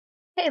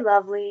Hey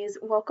lovelies,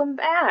 welcome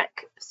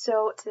back.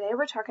 So today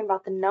we're talking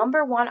about the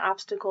number one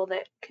obstacle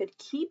that could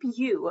keep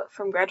you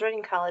from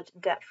graduating college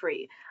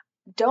debt-free.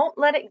 Don't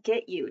let it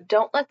get you.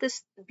 Don't let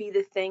this be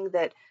the thing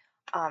that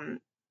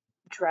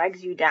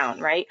drags you down,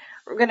 right?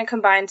 We're going to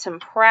combine some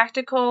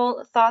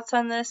practical thoughts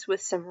on this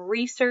with some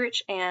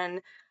research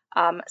and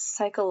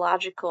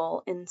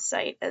psychological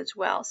insight as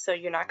well. So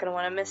you're not going to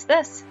want to miss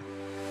this.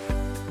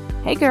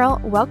 Hey girl,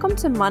 welcome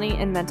to Money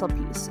and Mental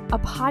Peace, a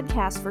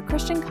podcast for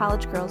Christian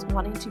college girls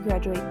wanting to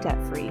graduate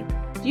debt-free.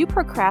 Do you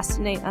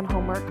procrastinate on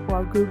homework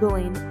while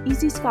Googling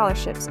easy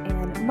scholarships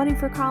and money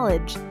for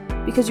college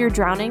because you're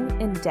drowning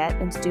in debt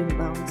and student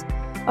loans?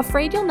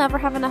 Afraid you'll never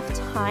have enough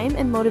time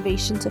and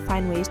motivation to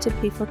find ways to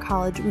pay for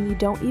college when you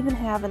don't even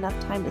have enough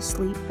time to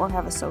sleep or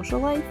have a social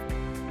life?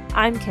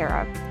 I'm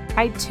Kara.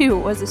 I too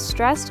was a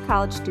stressed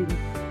college student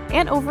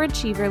and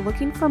overachiever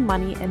looking for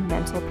money and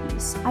mental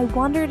peace. I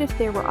wondered if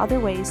there were other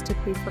ways to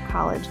pay for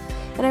college,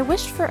 and I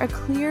wished for a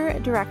clear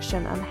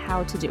direction on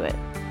how to do it.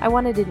 I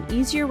wanted an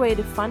easier way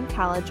to fund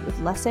college with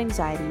less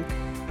anxiety,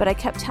 but I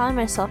kept telling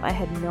myself I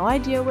had no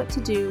idea what to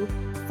do,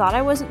 thought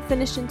I wasn't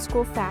finishing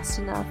school fast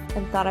enough,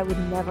 and thought I would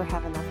never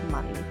have enough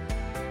money.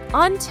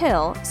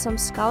 Until some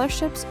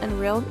scholarships and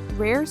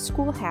rare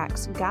school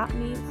hacks got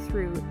me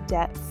through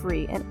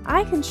debt-free, and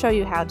I can show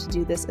you how to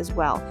do this as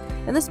well.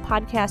 In this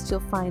podcast,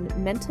 you'll find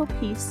mental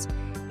peace,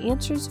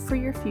 answers for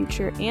your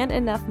future, and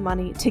enough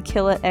money to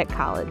kill it at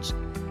college.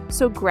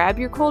 So grab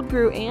your cold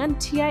brew and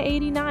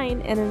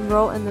TI-89 and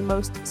enroll in the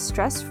most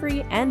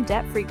stress-free and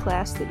debt-free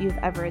class that you've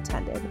ever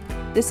attended.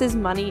 This is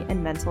Money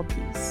and Mental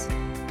Peace.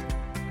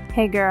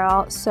 Hey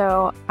girl,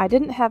 so I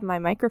didn't have my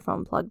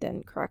microphone plugged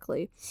in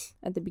correctly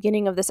at the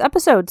beginning of this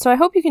episode, so I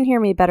hope you can hear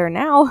me better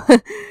now.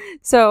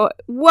 So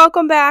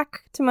welcome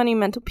back to Money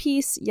Mental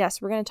Peace. Yes,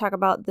 we're going to talk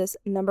about this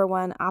number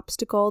one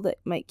obstacle that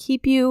might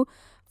keep you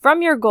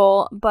from your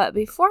goal, but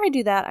before I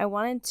do that, I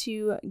wanted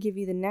to give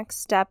you the next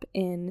step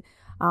in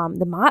one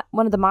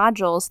of the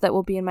modules that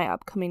will be in my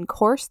upcoming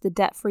course, the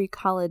Debt-Free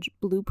College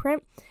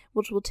Blueprint,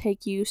 which will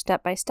take you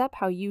step by step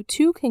how you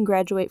too can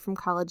graduate from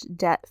college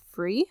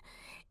debt-free.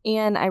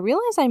 And I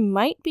realize I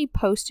might be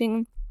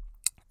posting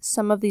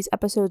some of these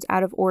episodes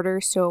out of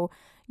order, so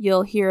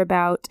you'll hear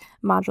about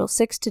Module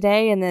 6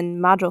 today and then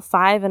Module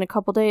 5 in a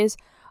couple days.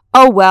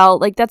 Oh well,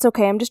 that's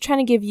okay. I'm just trying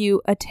to give you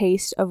a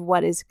taste of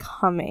what is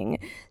coming,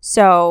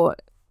 so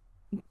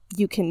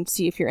you can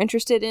see if you're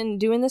interested in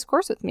doing this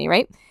course with me,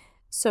 right?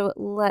 So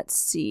let's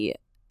see.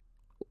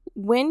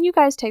 When you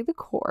guys take the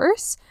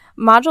course,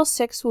 Module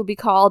 6 will be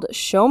called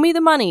Show Me the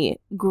Money,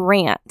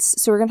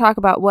 Grants. So we're going to talk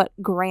about what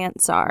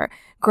grants are.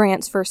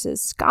 Grants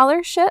versus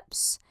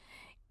scholarships,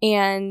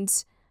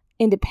 and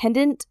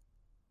independent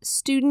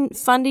student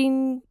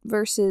funding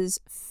versus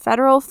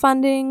federal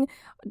funding,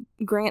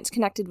 grants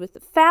connected with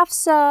the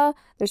FAFSA,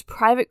 there's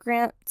private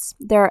grants,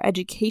 there are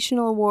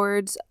educational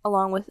awards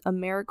along with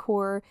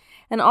AmeriCorps,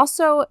 and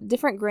also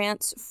different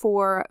grants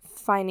for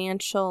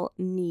financial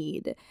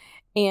need.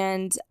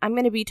 And I'm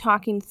going to be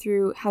talking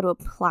through how to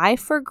apply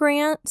for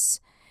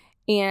grants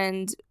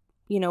and,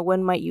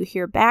 when might you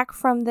hear back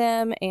from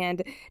them,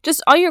 and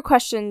just all your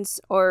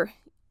questions or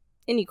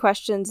any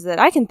questions that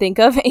I can think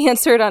of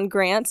answered on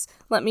grants.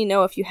 Let me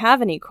know if you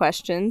have any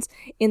questions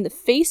in the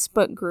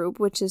Facebook group,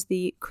 which is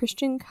the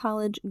Christian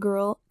College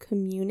Girl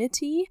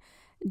Community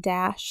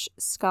 -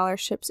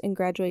 Scholarships and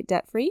Graduate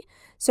Debt Free.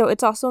 So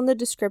it's also in the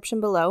description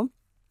below.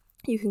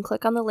 You can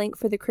click on the link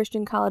for the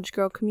Christian College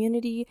Girl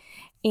Community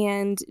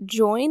and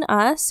join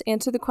us,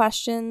 answer the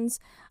questions,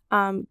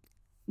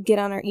 get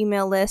on our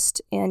email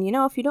list. And,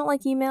 if you don't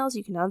like emails,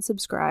 you can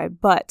unsubscribe.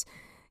 But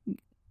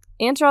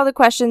answer all the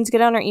questions,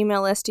 get on our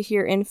email list to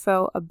hear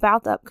info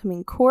about the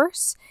upcoming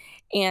course.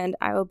 And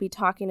I will be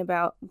talking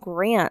about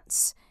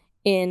grants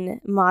in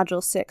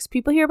Module 6.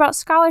 People hear about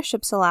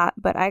scholarships a lot,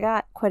 but I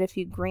got quite a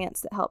few grants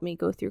that helped me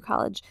go through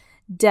college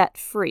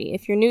debt-free.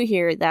 If you're new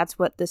here, that's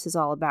what this is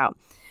all about.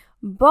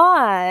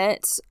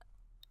 But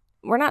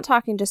we're not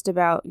talking just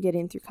about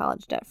getting through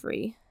college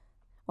debt-free.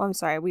 Well, I'm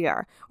sorry, we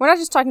are. We're not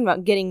just talking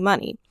about getting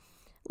money.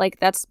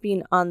 That's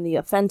being on the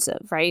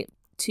offensive, right,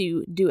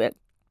 to do it.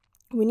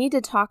 We need to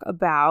talk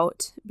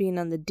about being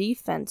on the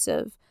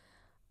defensive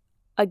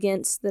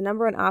against the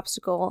number one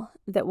obstacle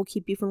that will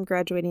keep you from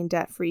graduating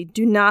debt-free.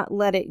 Do not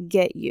let it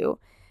get you.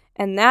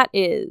 And that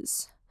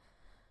is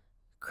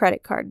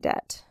credit card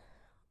debt.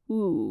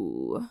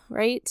 Ooh,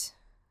 right?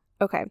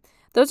 Okay.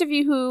 Those of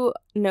you who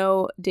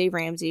know Dave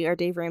Ramsey, are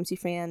Dave Ramsey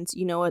fans,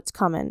 you know what's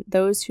coming.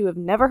 Those who have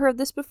never heard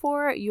this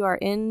before, you are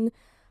in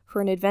for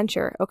an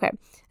adventure. Okay.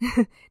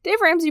 Dave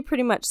Ramsey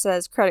pretty much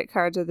says credit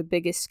cards are the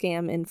biggest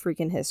scam in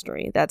freaking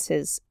history. That's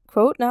his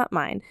quote, not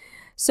mine.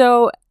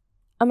 So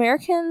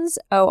Americans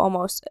owed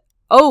almost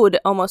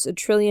 $1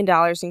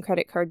 trillion in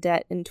credit card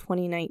debt in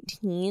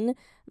 2019.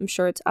 I'm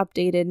sure it's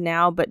updated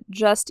now, but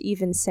just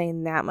even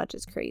saying that much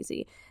is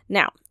crazy.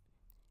 Now,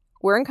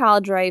 we're in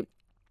college, right?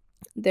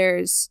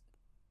 There's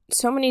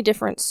so many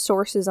different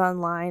sources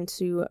online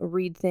to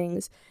read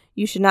things.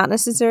 You should not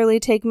necessarily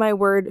take my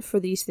word for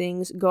these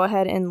things. Go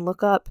ahead and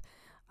look up,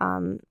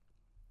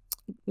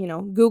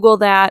 Google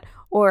that,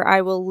 or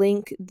I will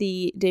link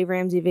the Dave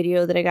Ramsey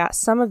video that I got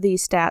some of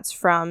these stats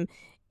from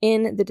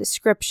in the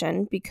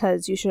description,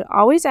 because you should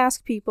always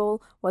ask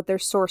people what their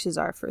sources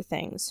are for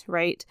things,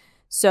 right?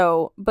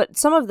 So, but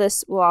some of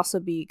this will also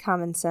be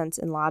common sense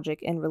and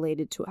logic and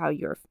related to how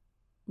you're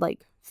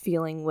like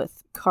feeling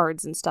with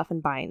cards and stuff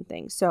and buying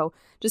things. So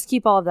just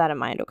keep all of that in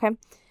mind, okay?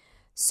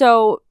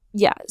 So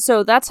yeah,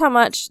 so that's a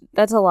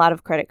lot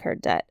of credit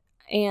card debt.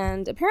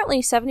 And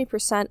apparently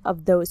 70%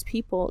 of those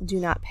people do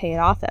not pay it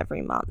off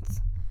every month.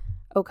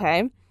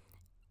 Okay.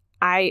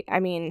 I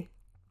mean,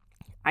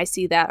 I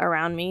see that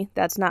around me.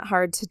 That's not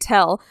hard to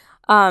tell.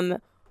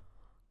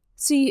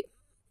 See,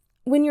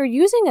 when you're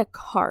using a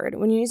card,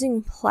 when you're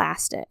using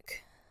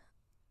plastic,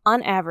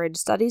 on average,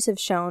 studies have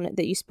shown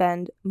that you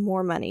spend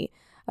more money,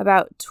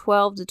 about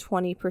 12 to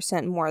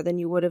 20% more than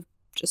you would have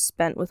just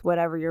spent with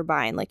whatever you're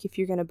buying. Like if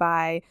you're going to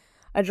buy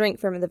a drink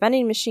from the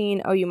vending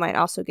machine, you might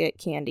also get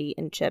candy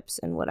and chips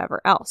and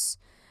whatever else.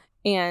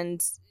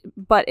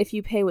 But if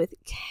you pay with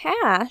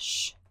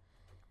cash,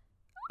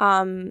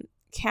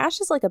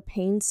 cash is like a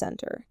pain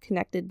center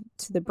connected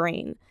to the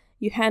brain.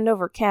 You hand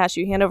over cash,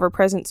 you hand over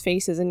presents'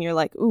 faces, and you're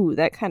like, ooh,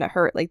 that kind of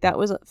hurt. Like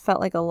felt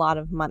like a lot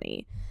of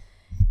money.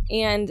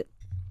 And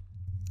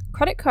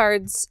credit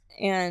cards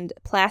and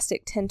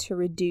plastic tend to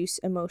reduce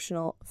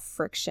emotional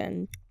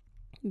friction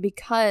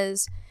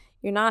because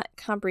you're not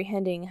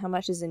comprehending how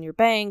much is in your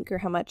bank or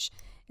how much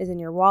is in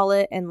your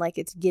wallet, and like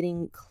it's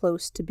getting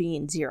close to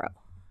being zero,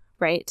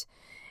 right?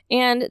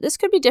 And this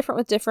could be different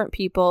with different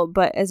people,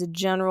 but as a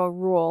general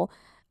rule,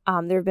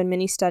 there have been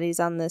many studies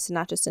on this,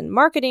 not just in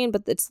marketing,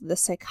 but it's the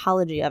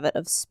psychology of it,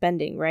 of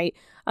spending, right?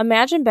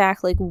 Imagine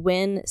back like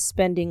when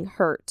spending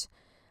hurt.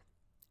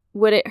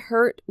 Would it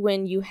hurt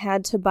when you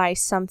had to buy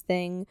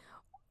something,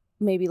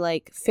 maybe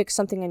like fix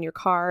something on your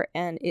car,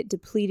 and it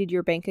depleted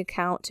your bank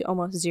account to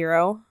almost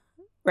zero,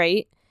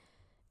 right?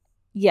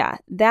 Yeah,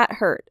 that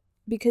hurt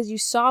because you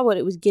saw what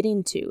it was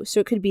getting to. So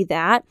it could be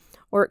that,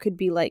 or it could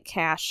be like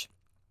cash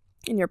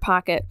in your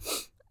pocket.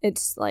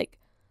 It's like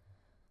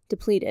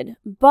depleted.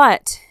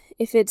 But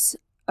if it's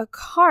a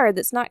card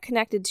that's not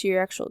connected to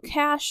your actual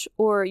cash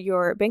or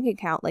your bank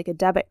account, like a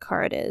debit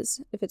card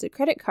is, if it's a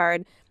credit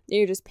card that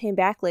you're just paying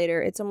back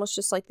later, it's almost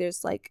just like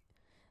there's like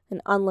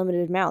an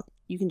unlimited amount.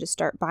 You can just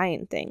start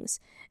buying things,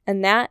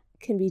 and that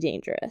can be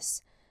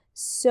dangerous.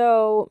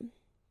 So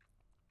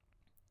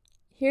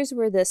here's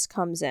where this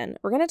comes in.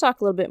 We're going to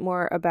talk a little bit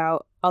more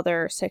about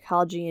other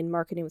psychology and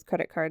marketing with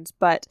credit cards,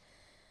 but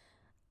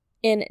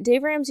in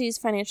Dave Ramsey's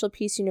Financial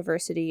Peace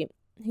University,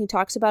 he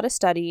talks about a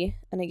study,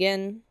 and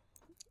again,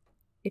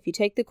 if you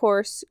take the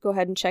course, go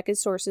ahead and check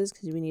his sources,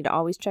 because we need to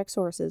always check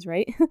sources,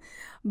 right?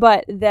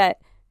 But that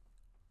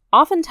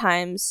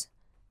oftentimes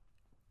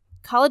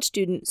college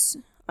students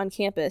on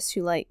campus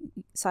who like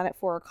sign up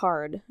for a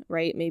card,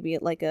 right? Maybe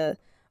at like a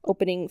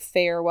opening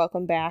fair,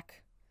 welcome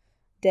back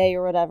day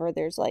or whatever,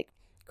 there's like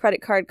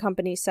credit card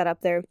companies set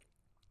up there,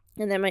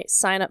 and they might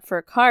sign up for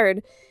a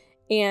card,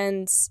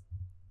 and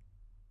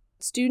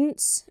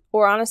students,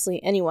 or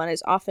honestly anyone,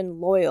 is often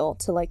loyal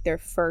to like their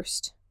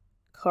first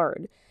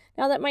card.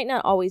 Now that might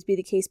not always be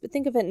the case, but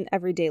think of it in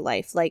everyday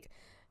life. Like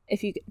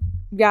if you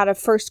got a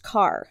first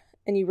car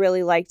and you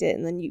really liked it,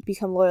 and then you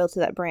become loyal to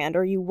that brand,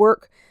 or you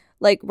work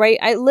like, right,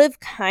 I live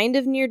kind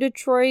of near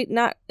Detroit,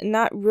 not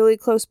really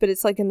close, but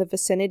it's like in the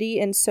vicinity,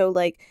 and so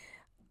like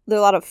there are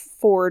a lot of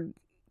Ford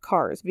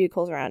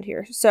vehicles around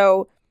here.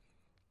 So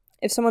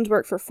if someone's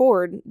worked for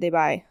Ford, they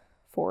buy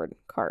Ford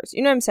cars.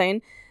 You know what I'm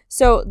saying?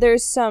 So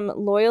there's some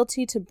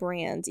loyalty to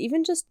brands.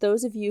 Even just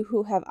those of you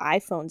who have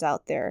iPhones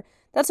out there,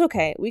 that's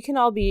okay. We can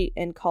all be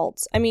in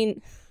cults. I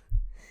mean,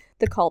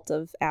 the cult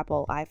of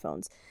Apple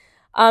iPhones.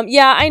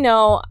 Yeah, I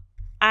know.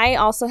 I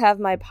also have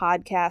my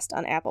podcast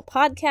on Apple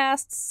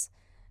Podcasts,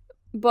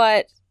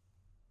 but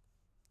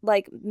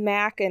like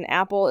Mac and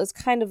Apple is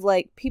kind of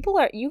like,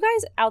 you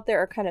guys out there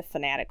are kind of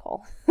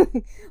fanatical.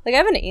 Like I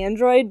have an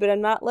Android, but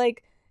I'm not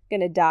like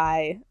gonna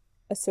die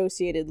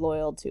associated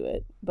loyal to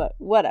it, but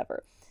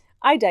whatever.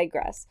 I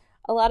digress.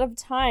 A lot of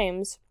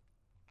times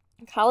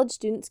college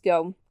students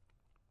go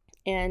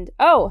and,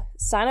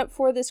 sign up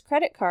for this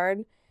credit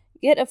card,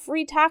 get a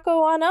free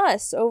taco on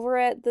us over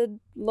at the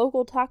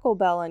local Taco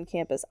Bell on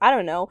campus. I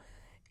don't know.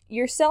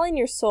 You're selling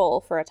your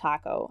soul for a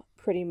taco,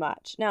 pretty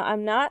much. Now,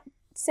 I'm not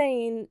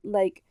saying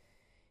like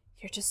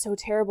you're just so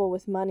terrible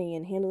with money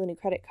and handling a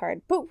credit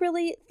card, but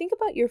really think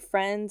about your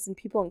friends and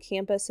people on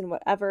campus and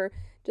whatever.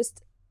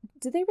 Just,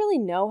 do they really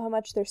know how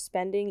much they're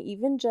spending,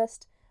 even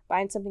just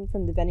buying something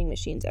from the vending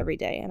machines every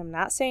day? And I'm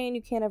not saying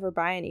you can't ever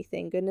buy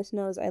anything. Goodness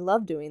knows I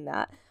love doing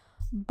that.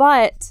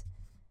 But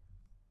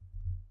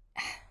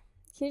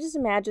can you just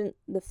imagine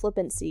the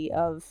flippancy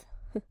of,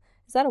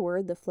 is that a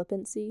word? The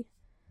flippancy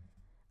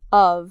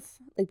of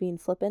like being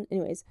flippant?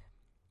 Anyways,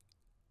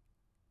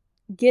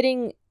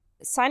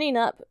 signing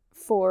up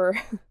for,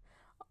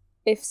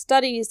 if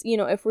studies,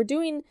 if we're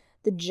doing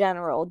the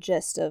general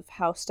gist of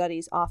how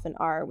studies often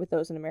are with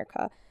those in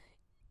America,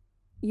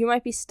 you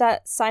might be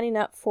signing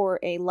up for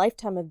a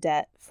lifetime of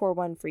debt for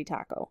one free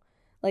taco.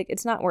 Like,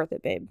 it's not worth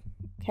it, babe.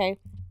 Okay?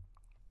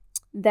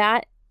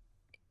 That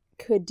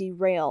could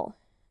derail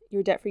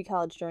your debt-free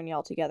college journey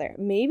altogether.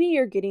 Maybe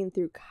you're getting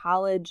through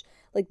college,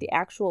 like the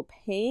actual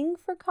paying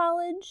for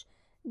college,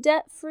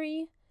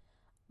 debt-free,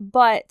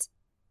 but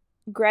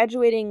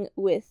graduating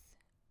with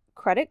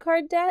credit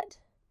card debt,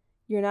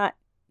 you're not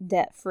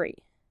debt-free,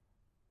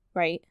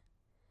 right?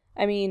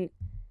 I mean,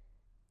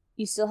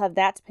 you still have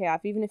that to pay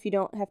off, even if you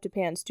don't have to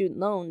pay on student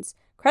loans.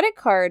 Credit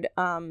card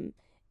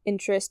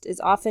interest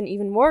is often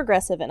even more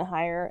aggressive and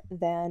higher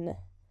than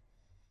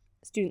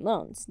student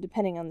loans,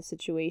 depending on the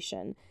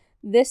situation.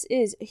 This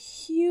is a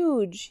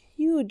huge,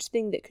 huge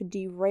thing that could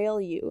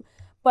derail you.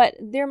 But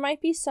there might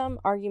be some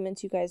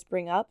arguments you guys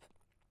bring up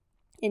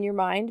in your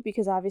mind,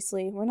 because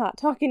obviously we're not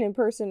talking in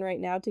person right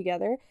now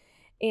together,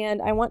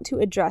 and I want to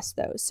address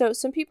those. So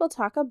some people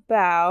talk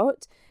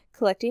about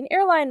collecting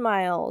airline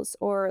miles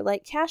or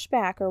like cash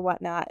back or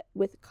whatnot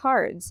with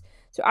cards.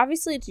 So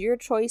obviously it's your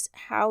choice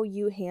how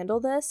you handle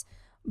this,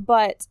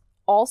 but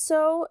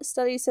also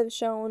studies have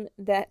shown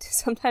that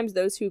sometimes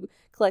those who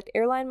collect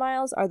airline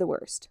miles are the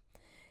worst.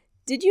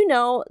 Did you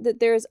know that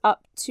there's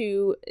up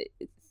to,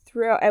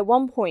 at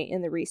one point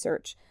in the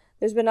research,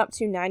 there's been up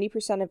to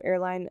 90% of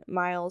airline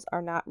miles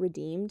are not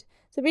redeemed?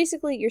 So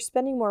basically, you're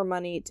spending more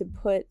money to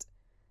put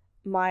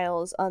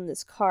miles on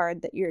this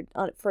card that you're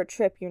on for a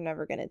trip you're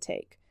never going to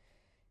take.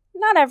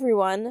 Not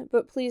everyone,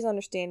 but please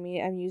understand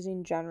me. I'm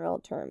using general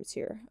terms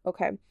here.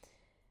 Okay.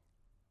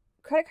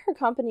 Credit card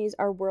companies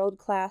are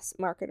world-class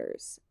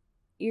marketers.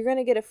 You're going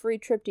to get a free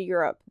trip to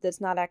Europe that's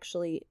not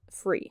actually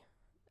free.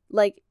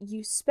 Like,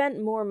 you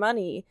spent more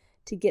money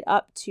to get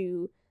up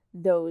to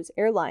those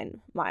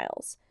airline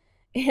miles.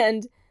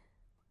 And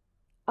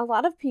a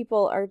lot of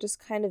people are just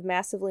kind of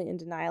massively in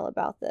denial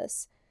about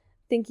this,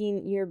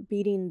 thinking you're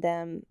beating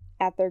them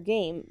at their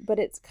game. But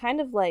it's kind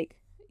of like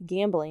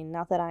gambling.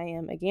 Not that I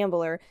am a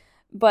gambler,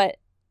 but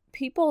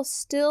people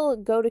still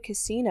go to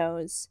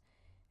casinos,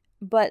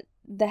 but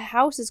the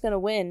house is going to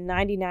win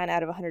 99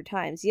 out of 100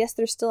 times. Yes,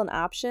 there's still an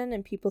option,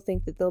 and people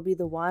think that they'll be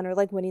the one, or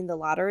like winning the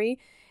lottery.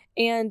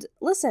 And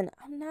listen,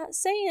 I'm not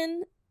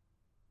saying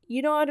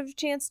you don't have a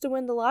chance to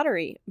win the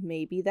lottery.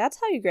 Maybe that's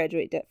how you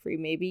graduate debt-free.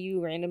 Maybe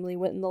you randomly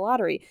win the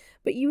lottery.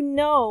 But you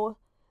know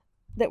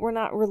that we're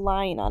not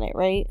relying on it,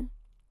 right?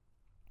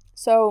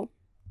 So,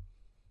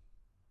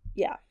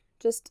 yeah,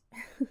 just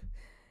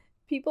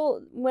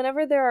people,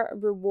 whenever there are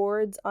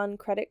rewards on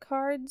credit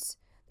cards,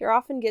 there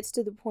often gets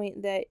to the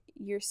point that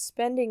you're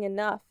spending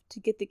enough to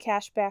get the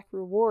cashback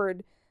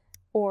reward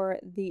or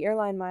the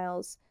airline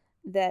miles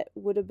that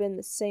would have been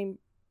the same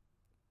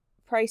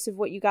price of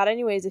what you got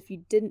anyways if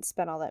you didn't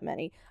spend all that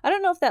money. I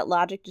don't know if that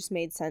logic just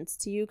made sense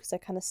to you, because I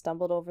kind of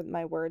stumbled over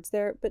my words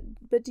there, but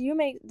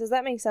does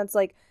that make sense?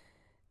 Like,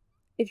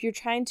 if you're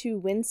trying to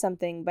win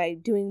something by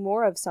doing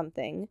more of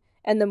something,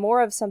 and the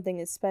more of something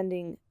is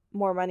spending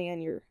more money on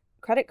your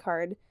credit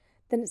card,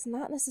 then it's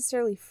not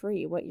necessarily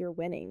free what you're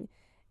winning.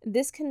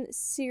 This can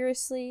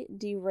seriously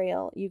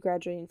derail you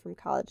graduating from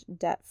college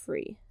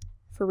debt-free.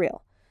 For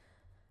real.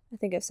 I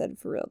think I've said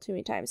for real too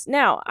many times.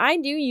 Now, I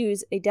do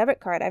use a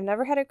debit card. I've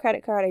never had a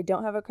credit card. I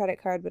don't have a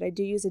credit card, but I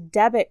do use a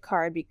debit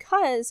card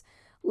because,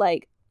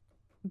 like,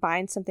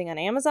 buying something on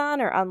Amazon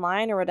or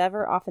online or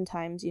whatever,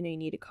 oftentimes, you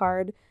need a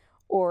card,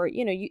 or,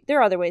 there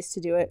are other ways to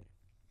do it.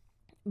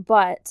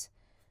 But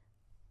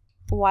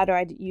why do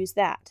I use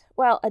that?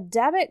 Well, a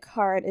debit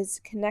card is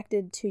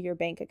connected to your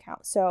bank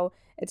account. So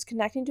it's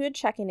connecting to a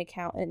checking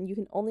account, and you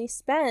can only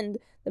spend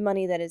the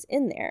money that is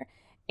in there.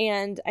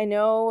 And I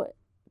know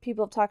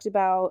people have talked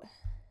about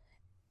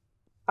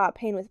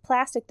paying with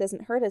plastic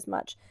doesn't hurt as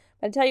much.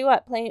 But I tell you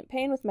what,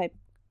 paying with my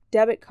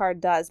debit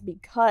card does,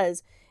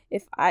 because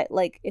if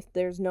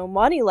there's no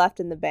money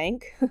left in the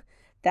bank,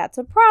 that's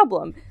a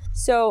problem.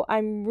 So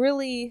I'm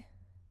really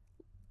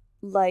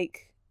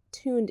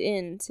tuned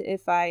in to,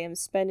 if I am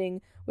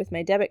spending with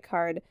my debit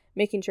card,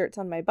 making sure it's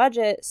on my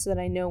budget so that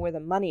I know where the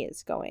money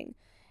is going.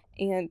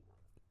 And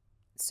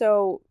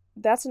so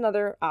that's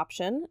another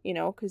option,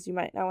 because you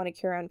might not want to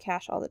carry around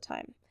cash all the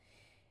time.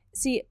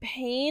 See,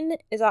 pain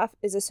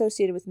is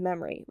associated with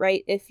memory,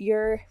 right? If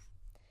you're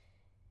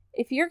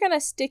going to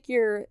stick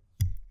your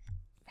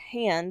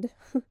hand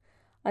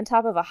on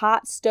top of a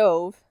hot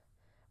stove,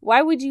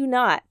 why would you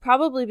not?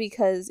 Probably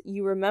because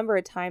you remember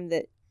a time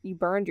that you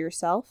burned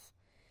yourself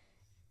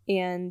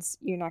and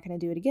you're not going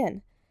to do it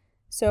again.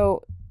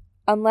 So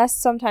unless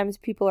sometimes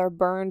people are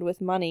burned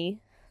with money,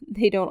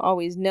 they don't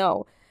always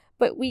know.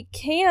 But we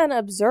can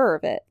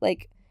observe it.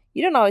 Like,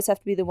 you don't always have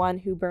to be the one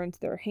who burns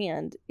their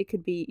hand. It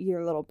could be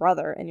your little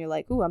brother, and you're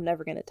like, ooh, I'm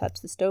never going to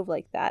touch the stove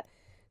like that.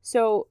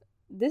 So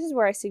this is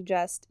where I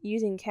suggest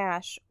using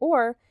cash,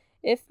 or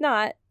if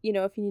not,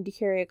 if you need to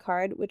carry a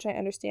card, which I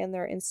understand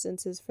there are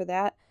instances for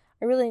that,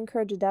 I really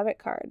encourage a debit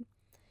card.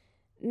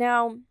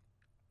 Now,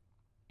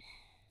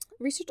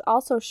 research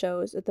also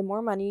shows that the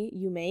more money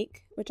you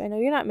make, which I know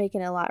you're not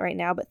making a lot right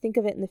now, but think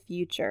of it in the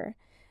future.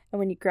 And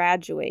when you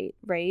graduate,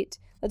 right?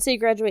 Let's say you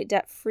graduate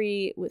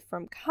debt-free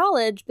from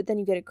college, but then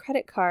you get a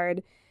credit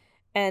card,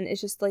 and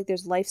it's just like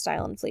there's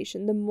lifestyle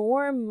inflation. The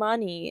more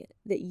money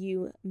that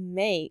you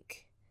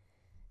make,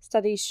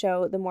 studies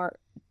show the more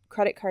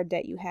credit card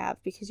debt you have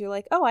because you're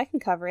like, oh, I can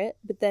cover it.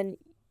 But then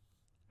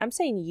I'm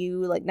saying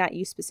you, like not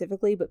you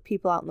specifically, but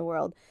people out in the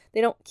world,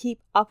 they don't keep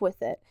up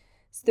with it.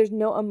 So there's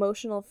no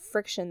emotional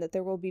friction that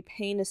there will be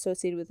pain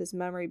associated with this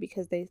memory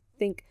because they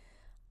think,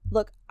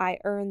 look, I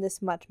earned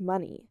this much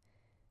money.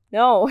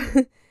 No,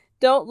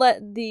 don't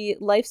let the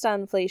lifestyle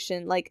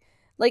inflation, like,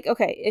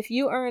 okay, if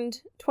you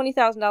earned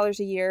 $20,000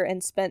 a year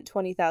and spent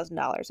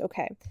 $20,000,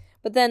 okay.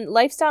 But then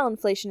lifestyle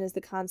inflation is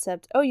the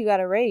concept, oh, you got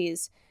a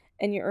raise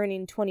and you're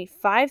earning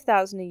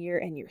 $25,000 a year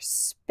and you're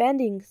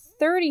spending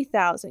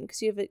 $30,000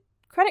 because you have a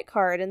credit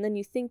card and then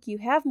you think you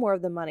have more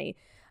of the money.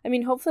 I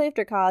mean, hopefully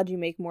after college you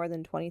make more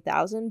than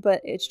 $20,000,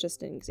 but it's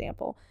just an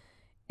example.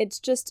 It's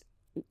just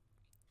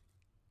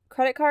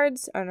credit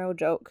cards are no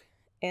joke,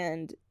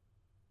 and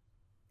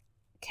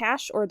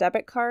cash or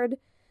debit card.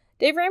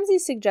 Dave Ramsey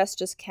suggests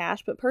just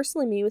cash, but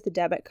personally me with a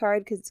debit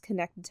card, because it's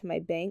connected to my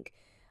bank,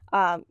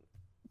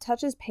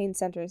 touches pain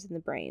centers in the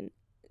brain.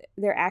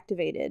 They're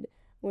activated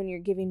when you're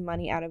giving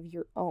money out of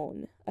your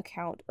own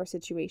account or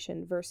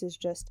situation versus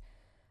just,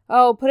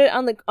 oh, put it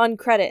on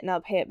credit and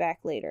I'll pay it back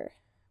later,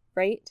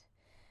 right?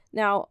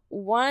 Now,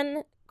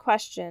 one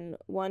question,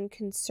 one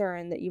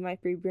concern that you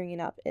might be bringing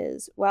up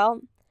is,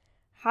 well,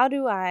 how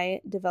do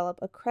I develop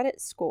a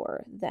credit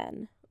score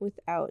then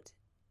without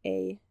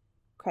a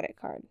credit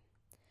card?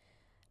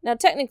 Now,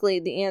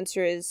 technically, the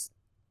answer is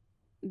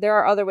there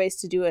are other ways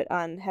to do it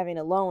on having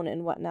a loan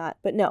and whatnot,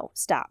 but no,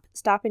 stop.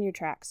 Stop in your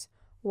tracks.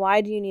 Why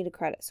do you need a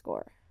credit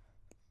score?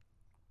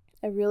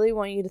 I really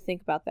want you to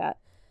think about that.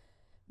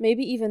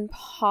 Maybe even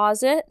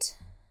pause it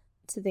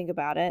to think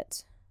about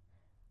it.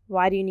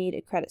 Why do you need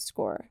a credit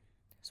score?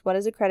 So what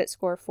is a credit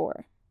score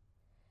for?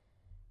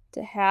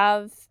 To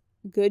have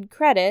good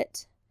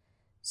credit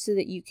so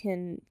that you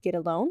can get a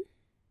loan?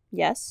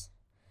 Yes.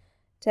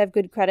 To have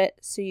good credit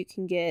so you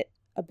can get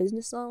a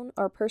business loan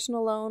or a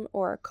personal loan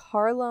or a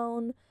car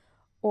loan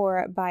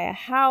or buy a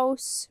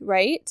house,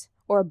 right?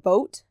 Or a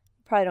boat.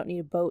 Probably don't need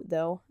a boat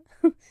though.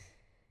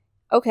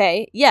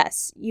 Okay,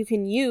 yes, you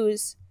can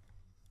use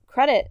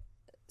credit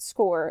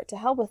score to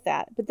help with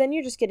that, but then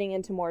you're just getting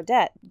into more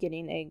debt,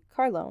 getting a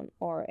car loan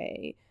or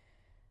a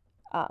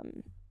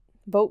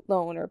boat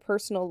loan or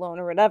personal loan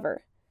or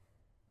whatever.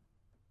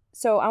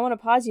 So I want to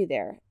pause you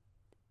there.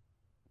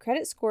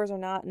 Credit scores are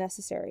not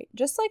necessary.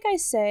 Just like I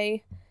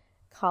say,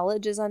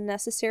 college is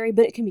unnecessary,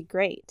 but it can be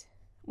great.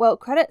 Well,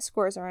 credit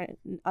scores aren't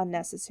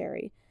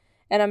unnecessary,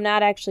 and I'm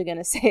not actually going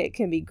to say it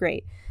can be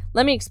great.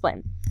 Let me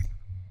explain.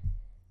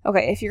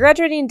 Okay, if you're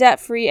graduating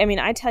debt-free, I mean,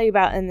 I tell you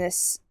about in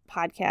this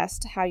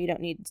podcast how you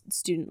don't need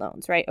student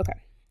loans, right? Okay.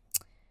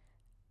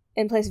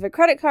 In place of a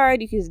credit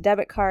card, you can use a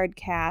debit card,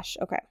 cash.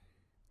 Okay.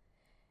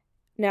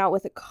 Now,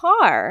 with a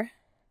car,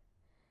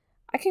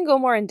 I can go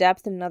more in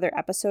depth in another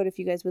episode if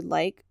you guys would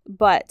like,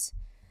 but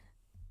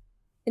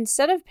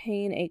instead of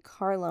paying a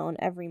car loan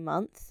every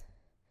month,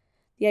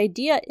 the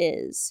idea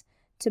is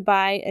to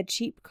buy a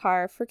cheap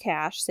car for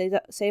cash,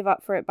 save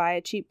up for it, buy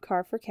a cheap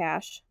car for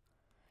cash,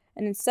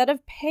 and instead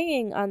of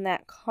paying on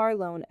that car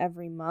loan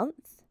every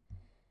month,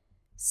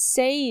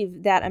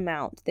 save that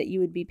amount that you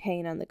would be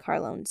paying on the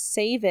car loan.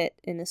 Save it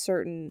in a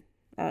certain,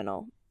 I don't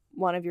know,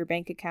 one of your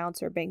bank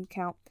accounts or bank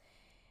account.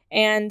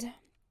 And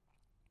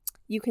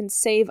you can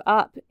save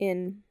up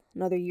in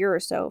another year or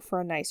so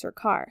for a nicer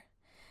car.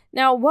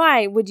 Now,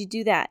 why would you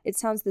do that? It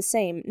sounds the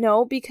same.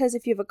 No, because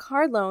if you have a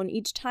car loan,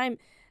 each time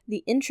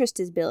the interest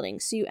is building.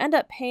 So you end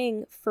up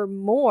paying for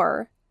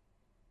more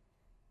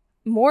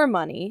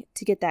money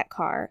to get that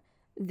car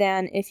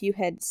than if you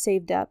had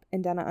saved up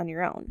and done it on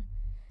your own.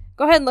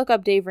 Go ahead and look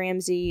up Dave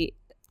Ramsey,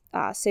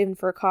 saving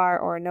for a car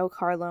or no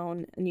car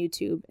loan on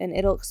YouTube, and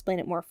it'll explain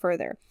it more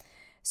further.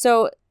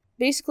 So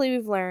basically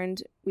we've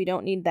learned we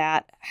don't need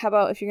that. How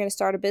about if you're going to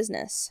start a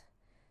business?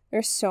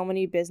 There's so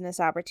many business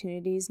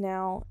opportunities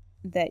now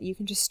that you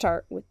can just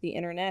start with the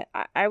internet.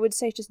 I would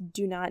say just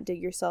do not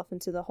dig yourself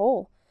into the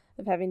hole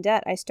of having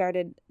debt. I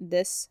started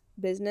this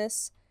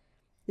business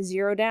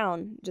zero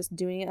down, just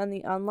doing it on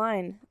the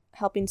online,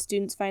 helping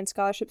students find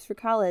scholarships for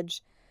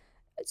college,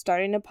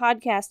 starting a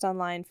podcast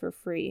online for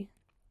free.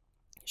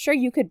 Sure,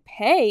 you could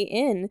pay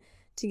in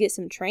to get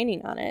some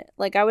training on it.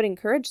 Like, I would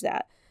encourage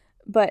that.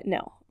 But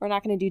no, we're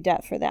not going to do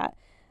debt for that.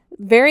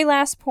 Very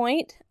last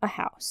point, a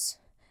house.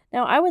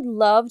 Now, I would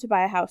love to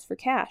buy a house for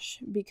cash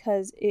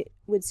because it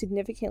would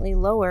significantly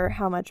lower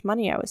how much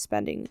money I was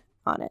spending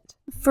on it.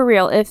 For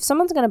real, if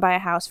someone's going to buy a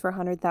house for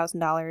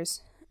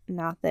 $100,000,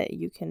 not that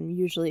you can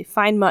usually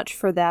find much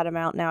for that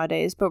amount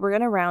nowadays, but we're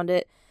going to round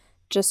it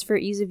just for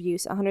ease of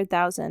use,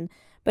 $100,000.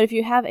 But if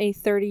you have a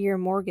 30-year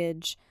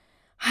mortgage,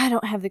 I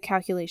don't have the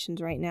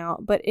calculations right now,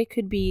 but it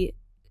could be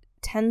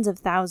tens of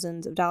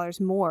thousands of dollars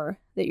more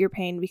that you're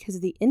paying because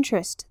of the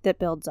interest that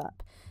builds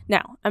up.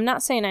 Now, I'm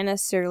not saying I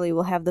necessarily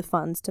will have the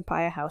funds to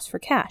buy a house for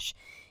cash,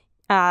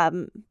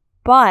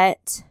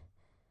 but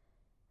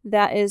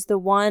that is the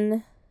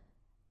one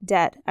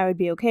debt I would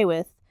be okay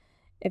with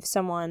if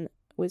someone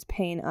was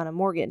paying on a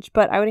mortgage.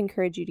 But I would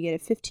encourage you to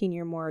get a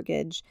 15-year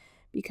mortgage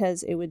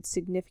because it would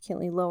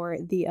significantly lower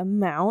the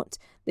amount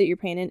that you're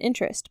paying in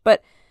interest.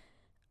 But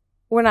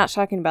we're not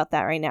talking about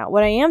that right now.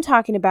 What I am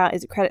talking about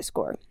is a credit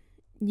score.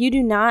 You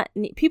do not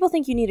need, people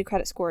think you need a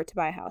credit score to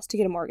buy a house, to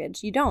get a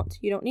mortgage. You don't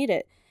need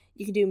it.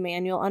 You can do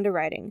manual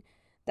underwriting.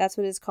 That's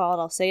what it's called.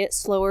 I'll say it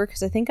slower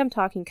because I think I'm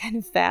talking kind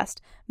of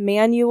fast.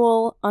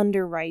 Manual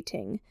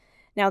underwriting.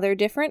 Now, there are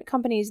different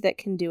companies that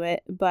can do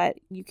it, but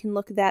you can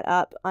look that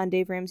up on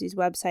Dave Ramsey's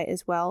website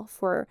as well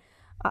for,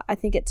 I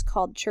think it's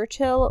called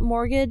Churchill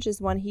Mortgage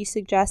is one he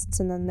suggests,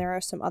 and then there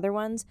are some other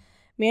ones.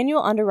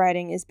 Manual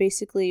underwriting is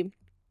basically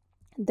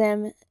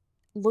them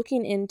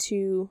looking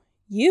into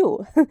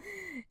you,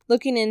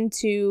 looking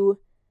into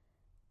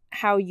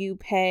how you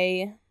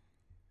pay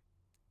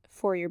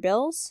for your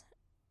bills,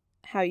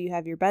 how you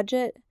have your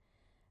budget,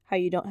 how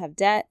you don't have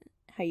debt,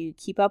 how you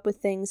keep up with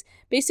things,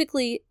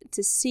 basically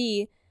to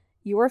see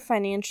your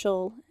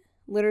financial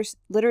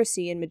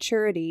literacy and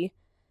maturity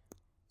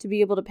to be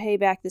able to pay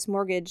back this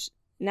mortgage,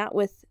 not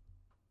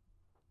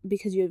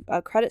because you have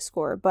a credit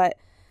score, but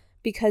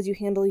because you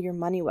handle your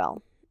money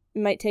well.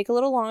 It might take a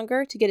little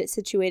longer to get it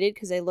situated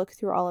because I look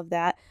through all of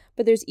that,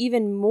 but there's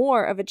even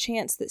more of a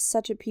chance that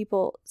such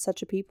people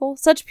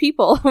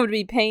would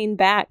be paying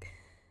back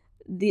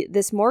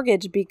this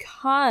mortgage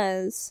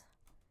because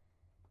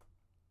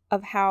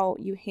of how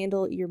you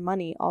handle your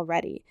money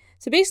already.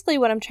 So basically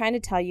what I'm trying to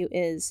tell you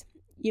is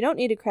you don't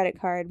need a credit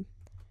card.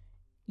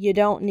 You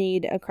don't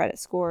need a credit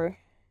score.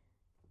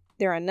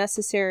 They're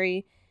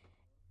unnecessary.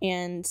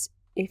 And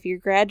if you're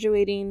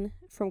graduating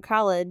from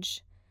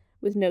college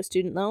with no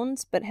student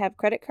loans but have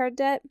credit card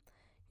debt,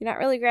 you're not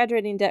really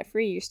graduating debt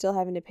free. You're still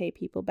having to pay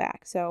people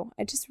back. So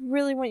I just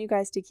really want you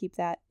guys to keep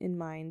that in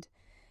mind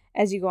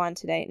as you go on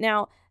today.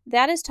 Now,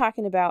 that is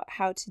talking about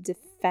how to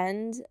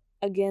defend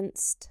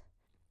against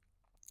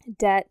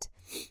debt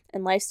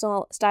and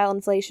lifestyle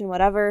inflation,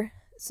 whatever,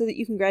 so that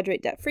you can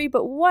graduate debt free.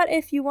 But what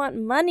if you want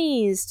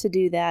monies to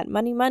do that?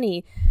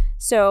 Money.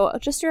 So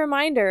just a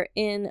reminder,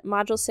 in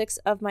Module 6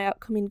 of my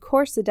upcoming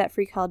course, The Debt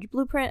Free College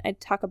Blueprint, I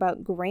talk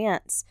about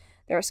grants.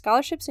 There are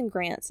scholarships and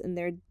grants, and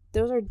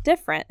those are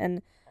different.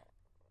 And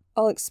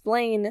I'll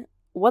explain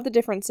what the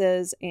difference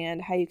is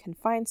and how you can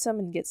find some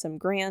and get some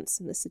grants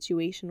and the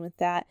situation with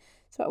that.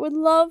 So I would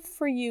love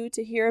for you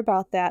to hear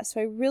about that.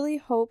 So I really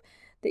hope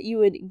that you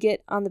would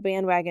get on the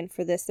bandwagon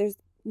for this. There's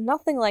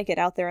nothing like it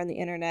out there on the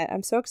internet.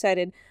 I'm so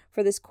excited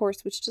for this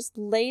course, which just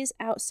lays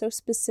out so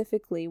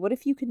specifically what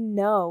if you could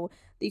know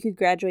that you could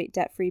graduate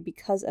debt-free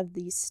because of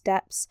these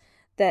steps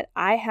that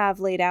I have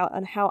laid out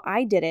on how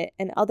I did it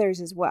and others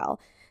as well.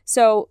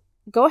 So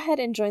go ahead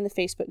and join the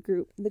Facebook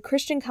group, the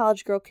Christian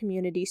College Girl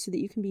Community, so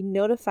that you can be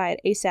notified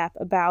ASAP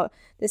about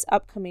this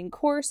upcoming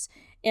course.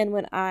 And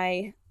when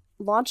I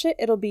launch it,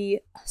 it'll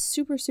be a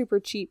super, super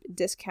cheap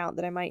discount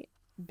that I might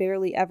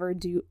barely ever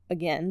do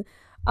again,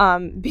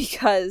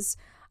 because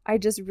I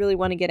just really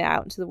want to get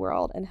out into the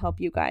world and help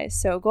you guys.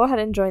 So go ahead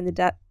and join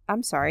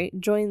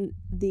join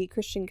the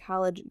Christian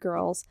College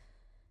Girls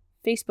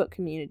Facebook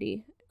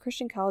community,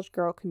 Christian College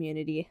Girl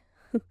Community.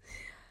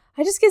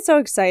 I just get so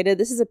excited.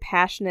 This is a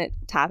passionate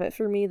topic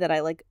for me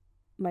that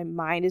my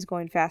mind is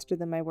going faster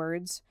than my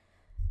words.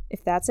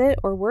 If that's it,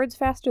 or words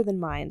faster than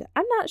mind.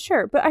 I'm not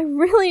sure, but I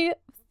really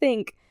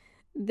think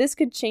this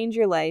could change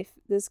your life,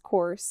 this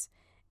course.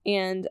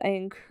 And I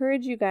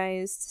encourage you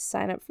guys to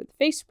sign up for the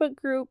Facebook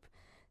group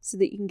so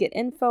that you can get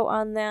info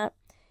on that.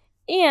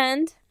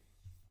 And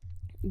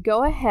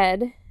go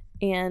ahead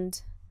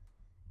and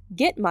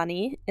get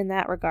money in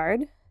that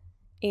regard.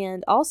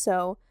 And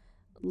also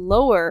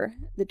lower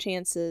the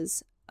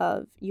chances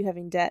of you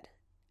having debt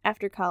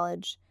after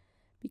college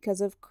because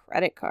of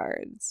credit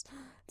cards.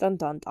 Dun,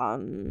 dun,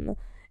 dun.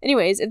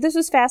 Anyways, if this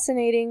was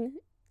fascinating,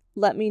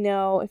 let me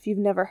know. If you've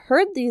never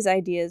heard these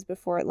ideas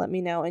before, let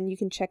me know. And you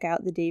can check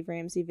out the Dave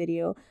Ramsey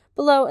video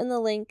below in the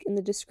link in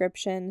the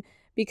description,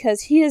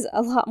 because he is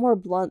a lot more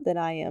blunt than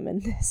I am in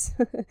this.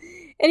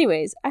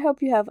 Anyways, I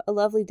hope you have a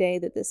lovely day,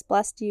 that this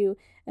blessed you.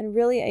 And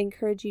really, I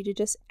encourage you to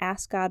just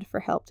ask God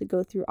for help to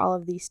go through all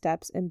of these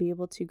steps and be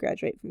able to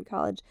graduate from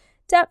college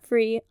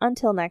debt-free.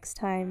 Until next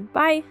time,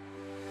 bye.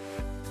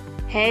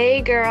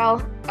 Hey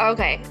girl.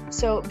 Okay,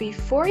 so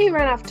before you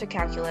run off to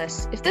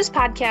calculus, if this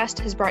podcast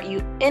has brought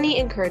you any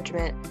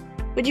encouragement,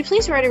 would you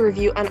please write a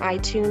review on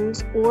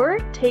iTunes or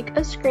take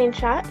a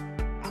screenshot,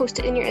 post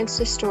it in your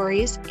Insta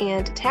stories,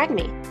 and tag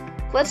me.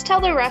 Let's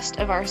tell the rest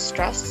of our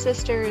stressed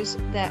sisters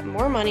that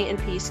more money and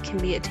peace can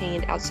be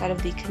attained outside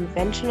of the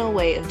conventional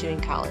way of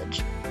doing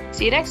college.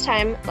 See you next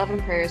time. Love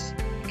and prayers,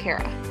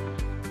 Kara.